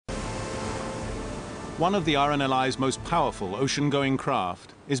One of the RNLI's most powerful ocean-going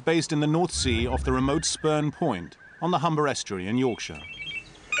craft is based in the North Sea off the remote Spurn Point on the Humber Estuary in Yorkshire.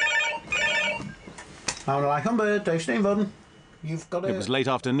 RNLI Humber, Dave Steenvoorden. It was late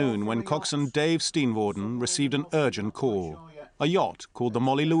afternoon when coxswain Dave Steenvoorden received an urgent call. A yacht called the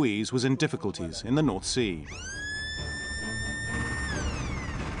Molly Louise was in difficulties in the North Sea.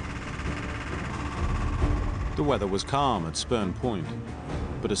 The weather was calm at Spurn Point,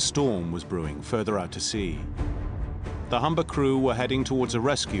 but a storm was brewing further out to sea. The Humber crew were heading towards a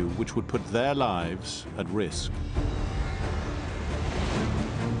rescue which would put their lives at risk.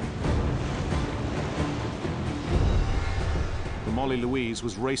 The Molly Louise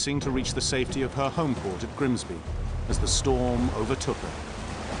was racing to reach the safety of her home port at Grimsby as the storm overtook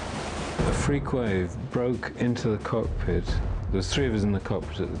her. A freak wave broke into the cockpit. There was 3 of us in the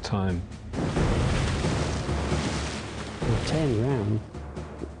cockpit at the time. I turned round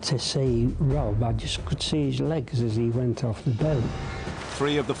to see Rob. I just could see his legs as he went off the boat.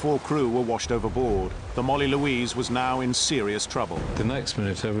 3 of the 4 crew were washed overboard. The Molly Louise was now in serious trouble. The next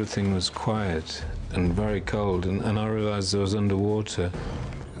minute, everything was quiet and very cold, and I realised I was underwater.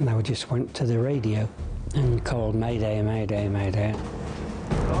 And I just went to the radio and called Mayday, Mayday, Mayday.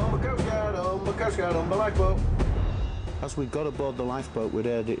 Coast Guard, on the lifeboat. As we got aboard the lifeboat, we'd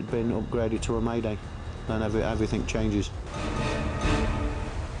heard it had been upgraded to a Mayday. Then everything changes.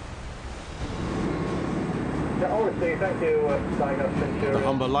 The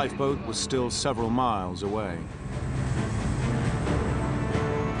Humber lifeboat was still several miles away.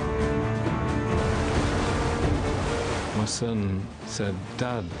 My son said,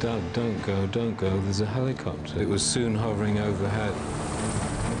 Dad, don't go, there's a helicopter. It was soon hovering overhead.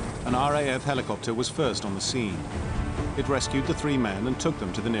 An RAF helicopter was first on the scene. It rescued the 3 men and took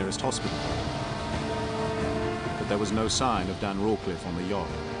them to the nearest hospital. But there was no sign of Dan Rawcliffe on the yacht.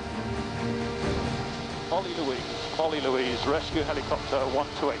 Molly Louise, rescue helicopter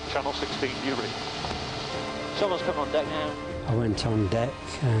 128, channel 16, you read. Someone's come on deck now. I went on deck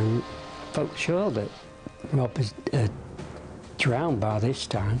and felt sure that Rob was drowned by this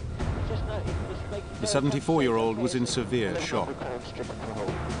time. The 74-year-old was in severe shock.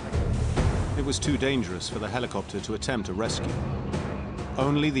 It was too dangerous for the helicopter to attempt a rescue.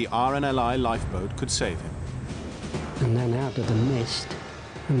 Only the RNLI lifeboat could save him. And then out of the mist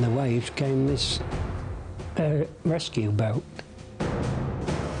and the waves came this rescue boat.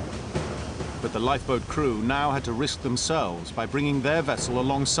 But the lifeboat crew now had to risk themselves by bringing their vessel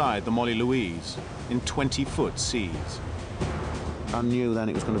alongside the Molly Louise in 20-foot seas. I knew then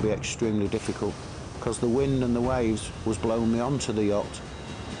it was going to be extremely difficult because the wind and the waves was blowing me onto the yacht.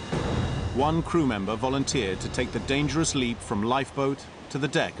 One crew member volunteered to take the dangerous leap from lifeboat to the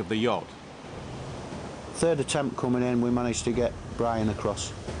deck of the yacht. 3rd attempt coming in, we managed to get Brian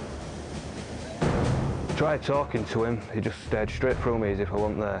across. Tried talking to him, he just stared straight through me as if I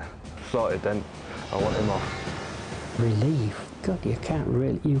wasn't there. Sorted then, I want him off. Relief. God, you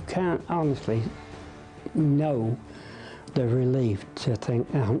can't honestly know the relief to think,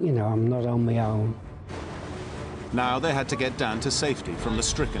 you know, I'm not on my own. Now they had to get Dan to safety from the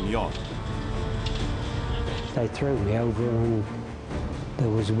stricken yacht. They threw me over and there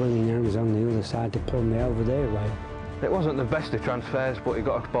was willing hands on the other side to pull me over their way. It wasn't the best of transfers, but he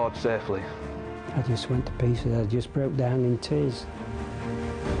got aboard safely. I just went to pieces. I just broke down in tears.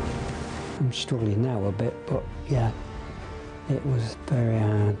 I'm struggling now a bit, but yeah, it was very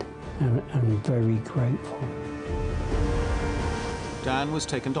hard and I'm very grateful. Dan was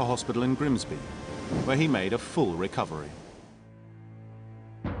taken to hospital in Grimsby, where he made a full recovery.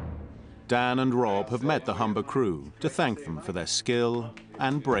 Dan and Rob have met the Humber crew to thank them for their skill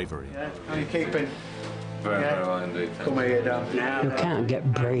and bravery. How are you keeping? Very well indeed. Come here, Dan. You can't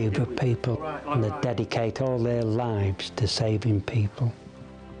get braver people that dedicate all their lives to saving people.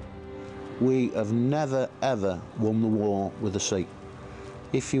 We have never, ever won the war with the sea.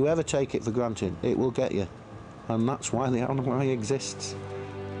 If you ever take it for granted, it will get you. And that's why the RNLI exists.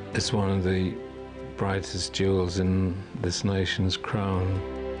 It's one of the brightest jewels in this nation's crown.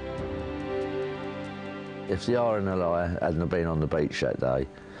 If the RNLI hadn't been on the beach that day,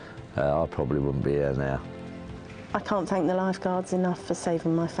 I probably wouldn't be here now. I can't thank the lifeguards enough for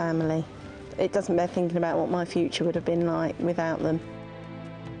saving my family. It doesn't bear thinking about what my future would have been like without them.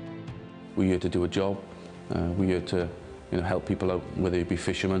 We're here to do a job. We're here to help people out, whether it be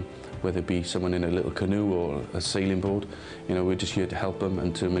fishermen, whether it be someone in a little canoe or a sailing boat. We're just here to help them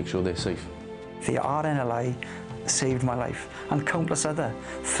and to make sure they're safe. The RNLI saved my life and countless other,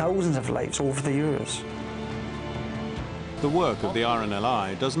 thousands of lives over the years. The work of the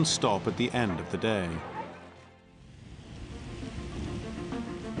RNLI doesn't stop at the end of the day.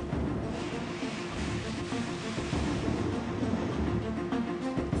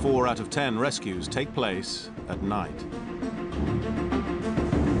 4 out of 10 rescues take place at night.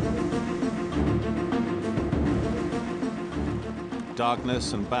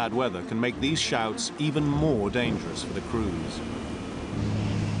 Darkness and bad weather can make these shouts even more dangerous for the crews.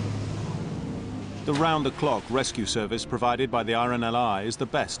 The round-the-clock rescue service provided by the RNLI is the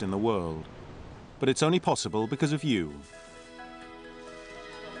best in the world. But it's only possible because of you.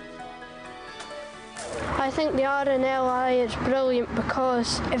 I think the RNLI is brilliant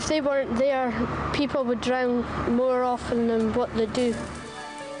because if they weren't there, people would drown more often than what they do.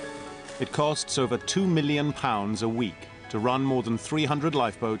 It costs over £2 million a week to run more than 300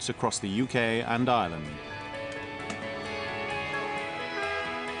 lifeboats across the UK and Ireland.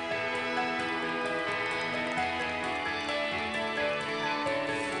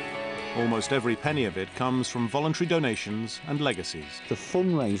 Almost every penny of it comes from voluntary donations and legacies. The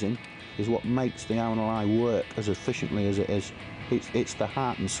fundraising is what makes the RNLI work as efficiently as it is. It's the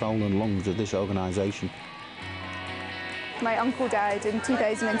heart and soul and lungs of this organisation. My uncle died in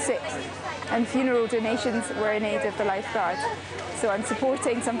 2006 and funeral donations were in aid of the lifeguard. So I'm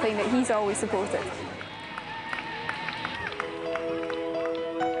supporting something that he's always supported.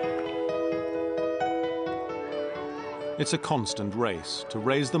 It's a constant race to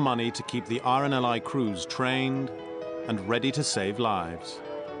raise the money to keep the RNLI crews trained and ready to save lives.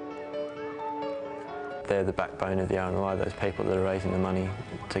 They're the backbone of the RNLI, those people that are raising the money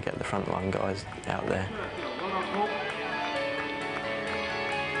to get the frontline guys out there.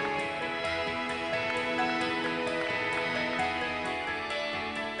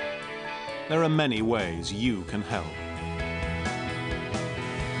 There are many ways you can help.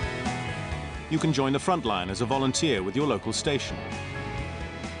 You can join the front line as a volunteer with your local station.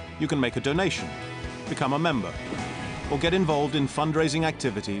 You can make a donation, become a member, or get involved in fundraising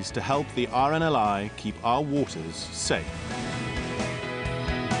activities to help the RNLI keep our waters safe.